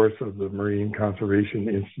Elliot Norris of the Marine Conservation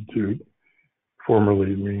Institute,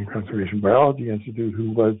 formerly Marine Conservation Biology Institute,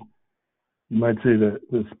 who was, you might say,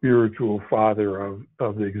 the spiritual father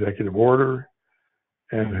of the executive order,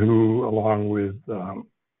 and who, along with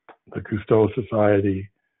the Cousteau Society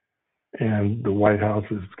and the White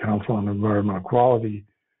House's Council on Environmental Quality,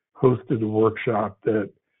 hosted a workshop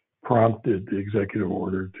that prompted the executive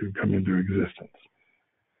order to come into existence.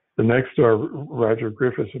 The next are Roger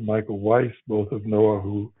Griffiths and Michael Weiss, both of NOAA,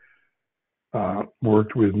 who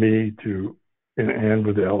worked with me and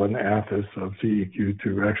with Ellen Athis of CEQ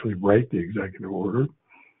to actually write the executive order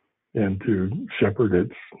and to shepherd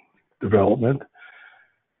its development.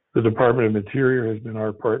 The Department of Interior has been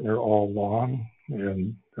our partner all along,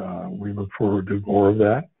 and we look forward to more of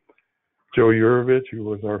that. Joe Yurovich, who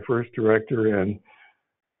was our first director and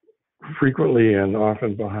frequently and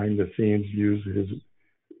often behind the scenes used his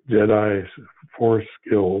Jedi Force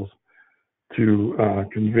skills to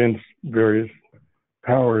convince various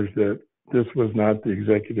powers that this was not the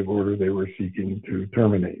executive order they were seeking to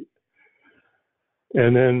terminate.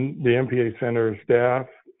 And then the MPA Center staff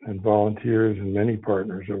and volunteers and many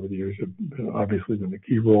partners over the years have obviously been a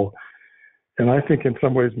key role. And I think in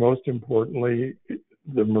some ways, most importantly,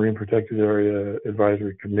 the Marine Protected Area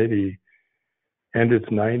Advisory Committee and its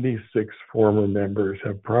 96 former members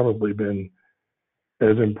have probably been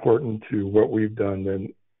as important to what we've done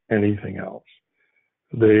than anything else.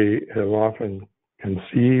 They have often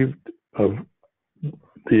conceived of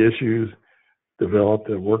the issues, developed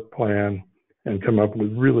a work plan, and come up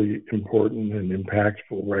with really important and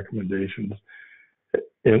impactful recommendations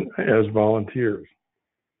as volunteers.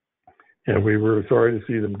 And we were sorry to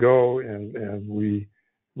see them go, and we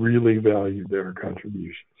really valued their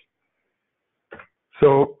contributions.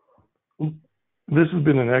 So this has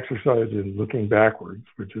been an exercise in looking backwards,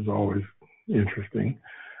 which is always interesting.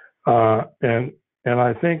 And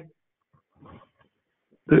I think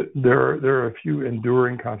that there are a few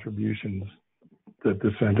enduring contributions that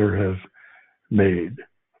the center has made.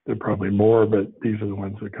 There are probably more, but these are the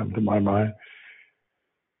ones that come to my mind.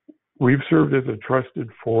 We've served as a trusted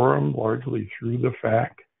forum, largely through the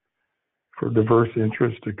FAC, for diverse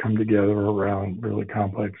interests to come together around really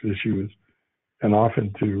complex issues and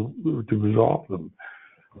often to resolve them.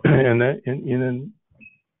 And that in an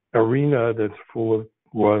arena that's full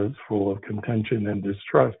of contention and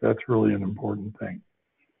distrust, that's really an important thing.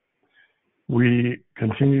 We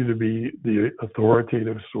continue to be the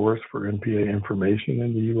authoritative source for MPA information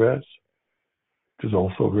in the U.S., which is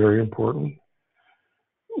also very important.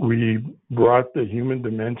 We brought the human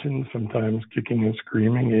dimension, sometimes kicking and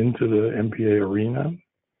screaming, into the MPA arena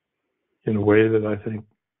in a way that I think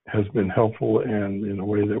has been helpful and in a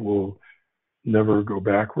way that will never go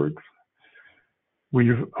backwards.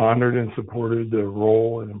 We've honored and supported the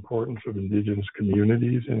role and importance of indigenous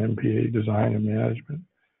communities in MPA design and management,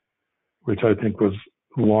 which I think was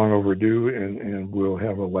long overdue and will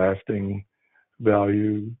have a lasting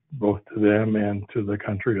value both to them and to the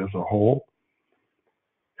country as a whole.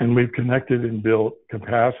 And we've connected and built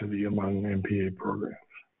capacity among MPA programs.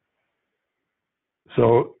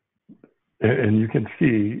 So, and you can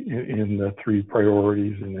see in the three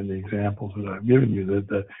priorities and in the examples that I've given you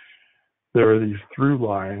that there are these through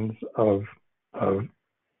lines of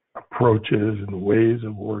approaches and ways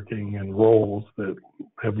of working and roles that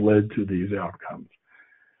have led to these outcomes.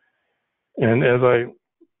 And as I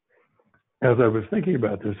was thinking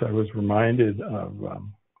about this, I was reminded of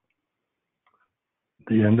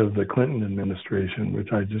the end of the Clinton administration,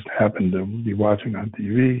 which I just happened to be watching on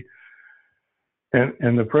TV.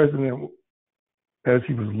 And the president, as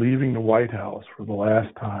he was leaving the White House for the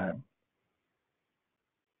last time,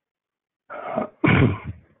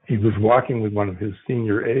 he was walking with one of his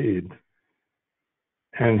senior aides,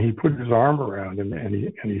 and he put his arm around him and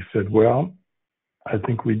he said, "Well, I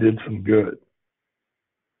think we did some good."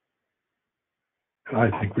 And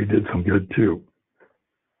I think we did some good too.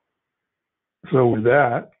 So with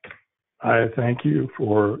that, I thank you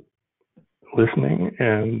for listening,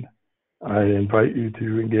 and I invite you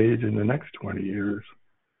to engage in the next 20 years.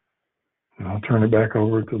 And I'll turn it back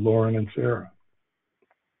over to Lauren and Sarah.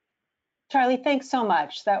 Charlie, thanks so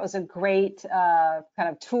much. That was a great kind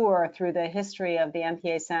of tour through the history of the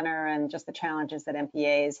MPA Center and just the challenges that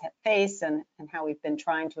MPAs face and how we've been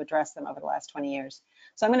trying to address them over the last 20 years.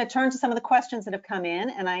 So I'm going to turn to some of the questions that have come in,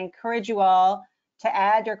 and I encourage you all to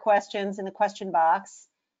add your questions in the question box,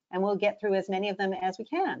 and we'll get through as many of them as we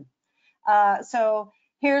can. So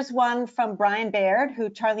here's one from Brian Baird, who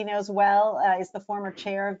Charlie knows well, is the former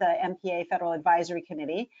chair of the MPA Federal Advisory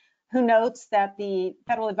Committee, who notes that the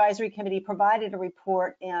Federal Advisory Committee provided a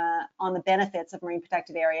report on the benefits of marine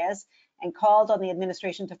protected areas and called on the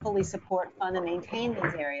administration to fully support, fund, and maintain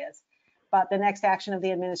these areas. But the next action of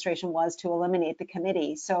the administration was to eliminate the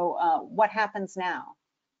committee. So what happens now?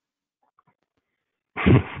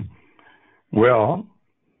 Well,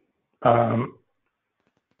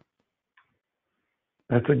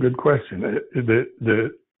 that's a good question.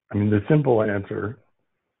 I mean, the simple answer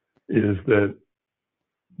is that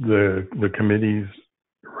the committee's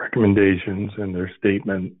recommendations and their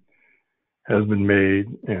statement has been made,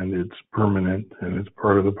 and it's permanent, and it's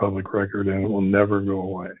part of the public record, and it will never go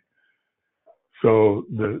away. So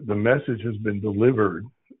the message has been delivered,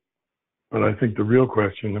 but I think the real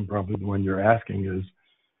question, and probably the one you're asking, is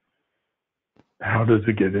how does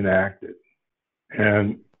it get enacted?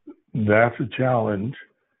 And that's a challenge,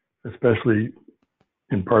 especially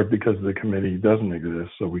in part because the committee doesn't exist,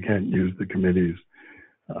 so we can't use the committee's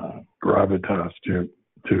gravitas to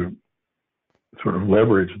sort of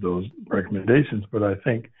leverage those recommendations. But I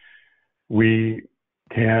think we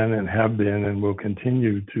can and have been and will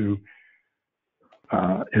continue to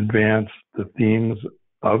advance the themes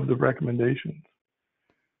of the recommendations.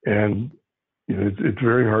 And you know, it's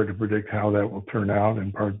very hard to predict how that will turn out,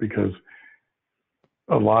 in part because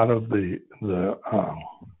a lot of the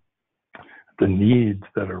needs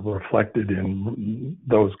that are reflected in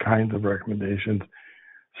those kinds of recommendations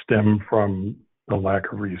stem from the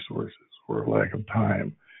lack of resources or lack of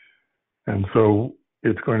time. And so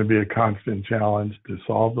it's going to be a constant challenge to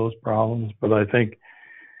solve those problems. But I think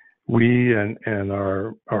we and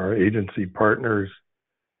our agency partners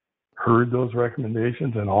heard those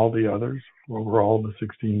recommendations and all the others over all the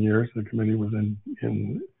 16 years the committee was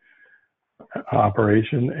in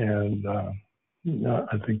operation, and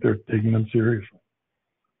I think they're taking them seriously.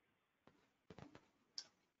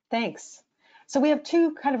 Thanks. So we have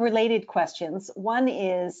two kind of related questions. One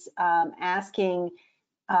is asking,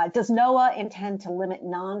 does NOAA intend to limit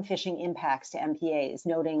non-fishing impacts to MPAs,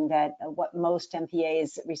 noting that what most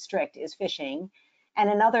MPAs restrict is fishing? And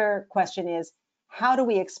another question is, how do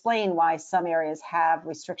we explain why some areas have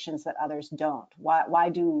restrictions that others don't? Why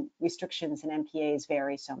do restrictions in MPAs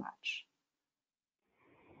vary so much?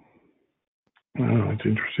 Oh, it's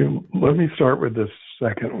interesting. Let me start with the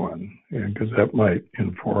second one, because that might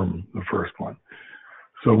inform the first one.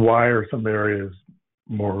 So why are some areas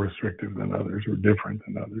more restrictive than others or different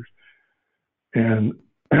than others? And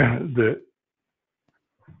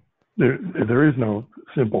there is no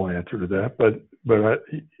simple answer to that, but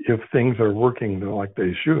if things are working like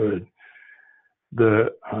they should, the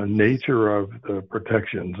nature of the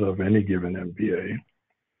protections of any given MPA,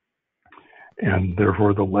 and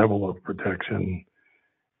therefore the level of protection,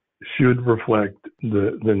 should reflect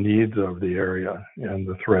the needs of the area and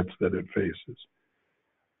the threats that it faces.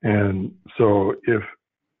 And so if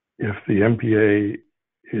the MPA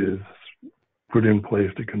is put in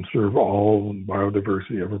place to conserve all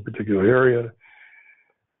biodiversity of a particular area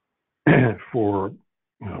for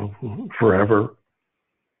forever,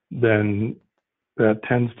 then that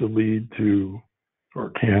tends to lead to,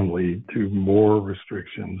 or can lead to, more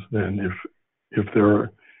restrictions than if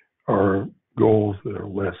there are goals that are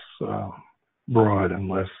less broad and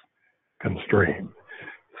less constrained.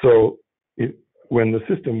 So when the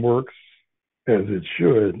system works as it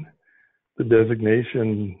should, the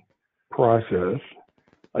designation process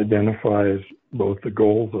identifies both the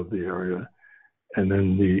goals of the area and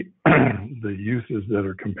then the uses that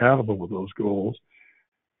are compatible with those goals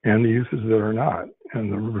and the uses that are not.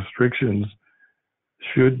 And the restrictions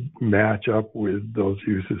should match up with those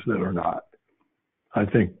uses that are not. I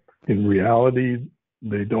think in reality,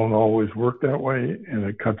 they don't always work that way, and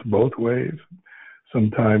it cuts both ways.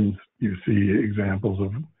 Sometimes you see examples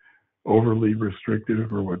of overly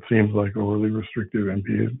restrictive or what seems like overly restrictive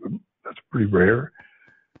MPAs, but that's pretty rare.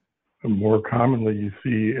 And more commonly, you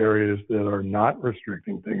see areas that are not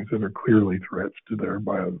restricting things that are clearly threats to their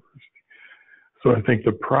biodiversity. So I think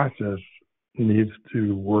the process needs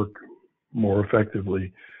to work more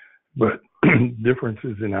effectively, but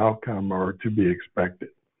differences in outcome are to be expected.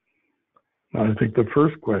 Now, I think the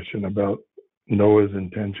first question about NOAA's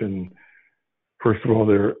intention, first of all,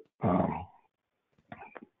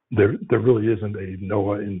 there really isn't a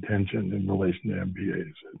NOAA intention in relation to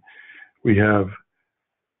MPAs. We have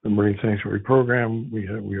the Marine Sanctuary Program. We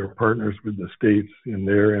are partners with the states in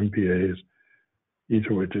their MPAs, each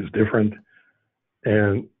of which is different.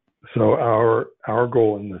 And so our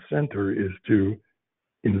goal in the center is to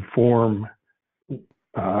inform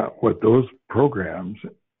what those programs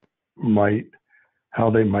how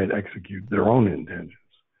they might execute their own intentions.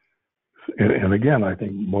 And again, I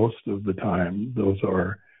think most of the time those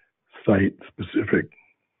are site-specific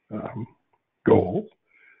goals.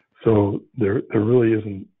 So there really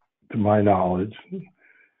isn't, to my knowledge,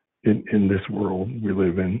 in this world we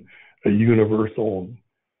live in, a universal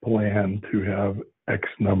plan to have X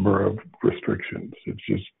number of restrictions. It's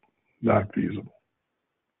just not feasible.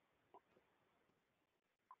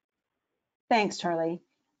 Thanks, Charlie.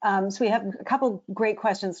 So we have a couple great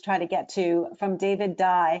questions to try to get to. From David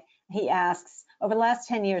Dye, he asks, over the last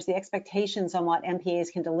 10 years, the expectations on what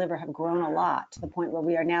MPAs can deliver have grown a lot, to the point where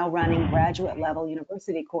we are now running graduate level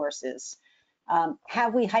university courses.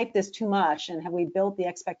 Have we hyped this too much, and have we built the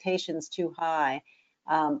expectations too high?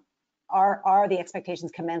 Are the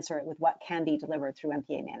expectations commensurate with what can be delivered through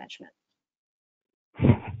MPA management?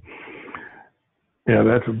 Yeah,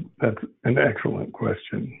 that's an excellent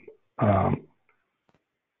question.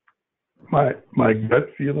 My gut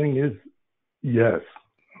feeling is yes,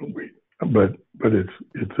 but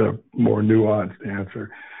it's a more nuanced answer.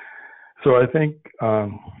 So I think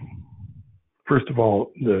first of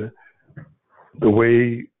all, the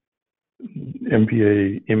way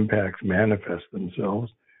MPA impacts manifest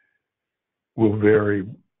themselves will vary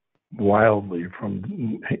wildly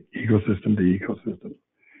from ecosystem to ecosystem,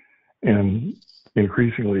 and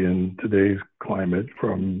increasingly in today's climate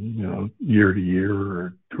from year to year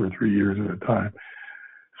or 2 or 3 years at a time.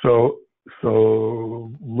 So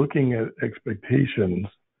looking at expectations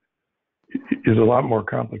is a lot more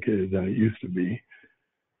complicated than it used to be,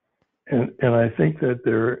 and I think that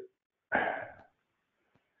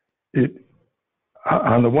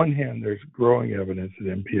on the one hand, there's growing evidence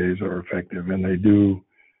that MPAs are effective and they do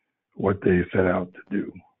what they set out to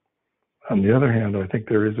do. On the other hand, I think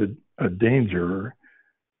there is a danger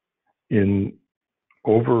in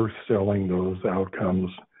overselling those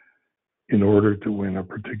outcomes in order to win a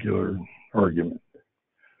particular argument.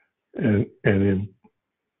 And in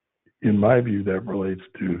my view, that relates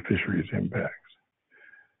to fisheries impacts.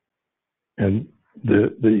 And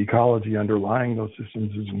the ecology underlying those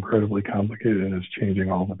systems is incredibly complicated and is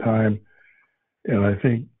changing all the time. And I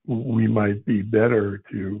think we might be better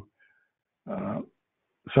to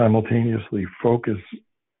simultaneously focus,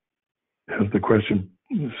 as the question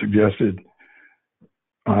suggested,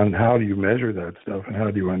 on how do you measure that stuff and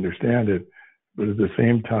how do you understand it, but at the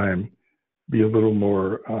same time be a little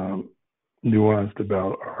more nuanced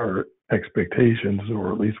about our expectations,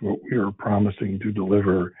 or at least what we are promising to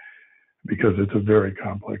deliver, because it's a very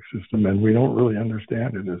complex system and we don't really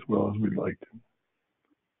understand it as well as we'd like to.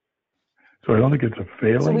 So I don't think it's a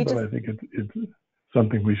failing, but I think it's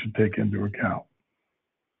something we should take into account.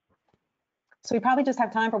 So we probably just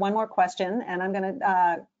have time for one more question, and I'm going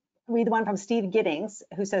to read the one from Steve Giddings,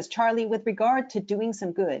 who says, Charlie, with regard to doing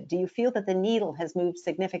some good, do you feel that the needle has moved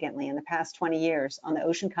significantly in the past 20 years on the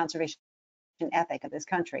ocean conservation ethic of this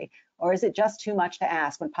country, or is it just too much to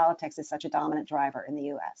ask when politics is such a dominant driver in the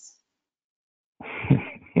U.S.?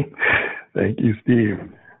 Thank you, Steve.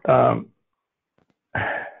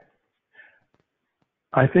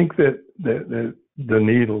 I think that the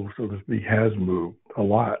needle, so to speak, has moved a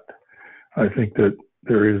lot. I think that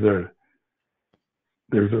there's a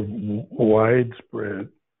widespread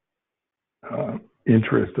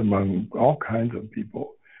interest among all kinds of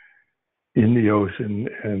people in the ocean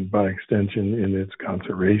and by extension in its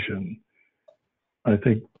conservation. I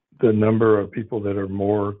think the number of people that are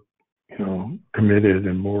more committed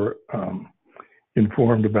and more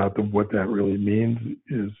informed about what that really means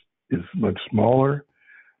is much smaller,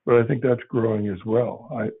 but I think that's growing as well.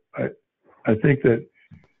 I think that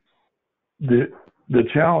the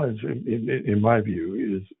challenge, in my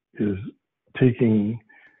view, is taking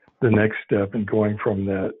the next step and going from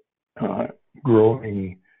that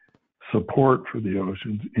growing support for the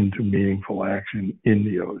oceans into meaningful action in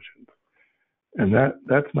the oceans. And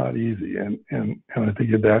that's not easy. And I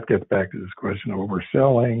think that gets back to this question of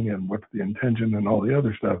overselling and what's the intention and all the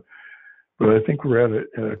other stuff. But I think we're at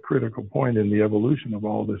a critical point in the evolution of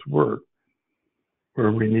all this work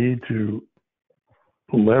where we need to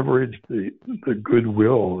leverage the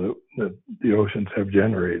goodwill that the oceans have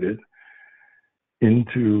generated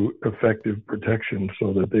into effective protection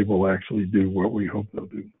so that they will actually do what we hope they'll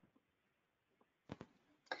do.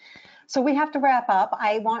 So we have to wrap up.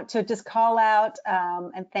 I want to just call out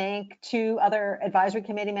and thank two other advisory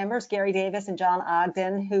committee members, Gary Davis and John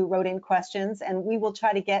Ogden, who wrote in questions, and we will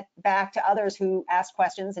try to get back to others who asked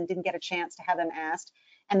questions and didn't get a chance to have them asked.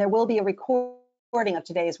 And there will be a recording of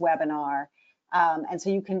today's webinar. And so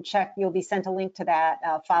you can check, you'll be sent a link to that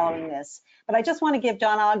following this. But I just want to give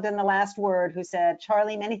John Ogden the last word, who said,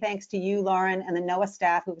 Charlie, many thanks to you, Lauren, and the NOAA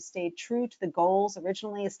staff who have stayed true to the goals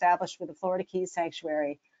originally established with the Florida Keys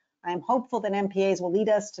Sanctuary. I am hopeful that MPAs will lead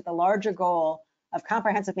us to the larger goal of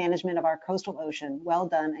comprehensive management of our coastal ocean. Well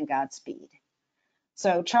done and Godspeed.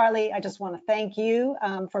 So Charlie, I just want to thank you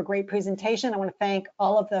for a great presentation. I want to thank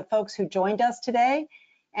all of the folks who joined us today,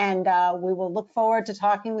 and we will look forward to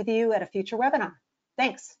talking with you at a future webinar.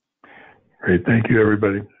 Thanks. Great, thank you,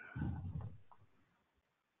 everybody.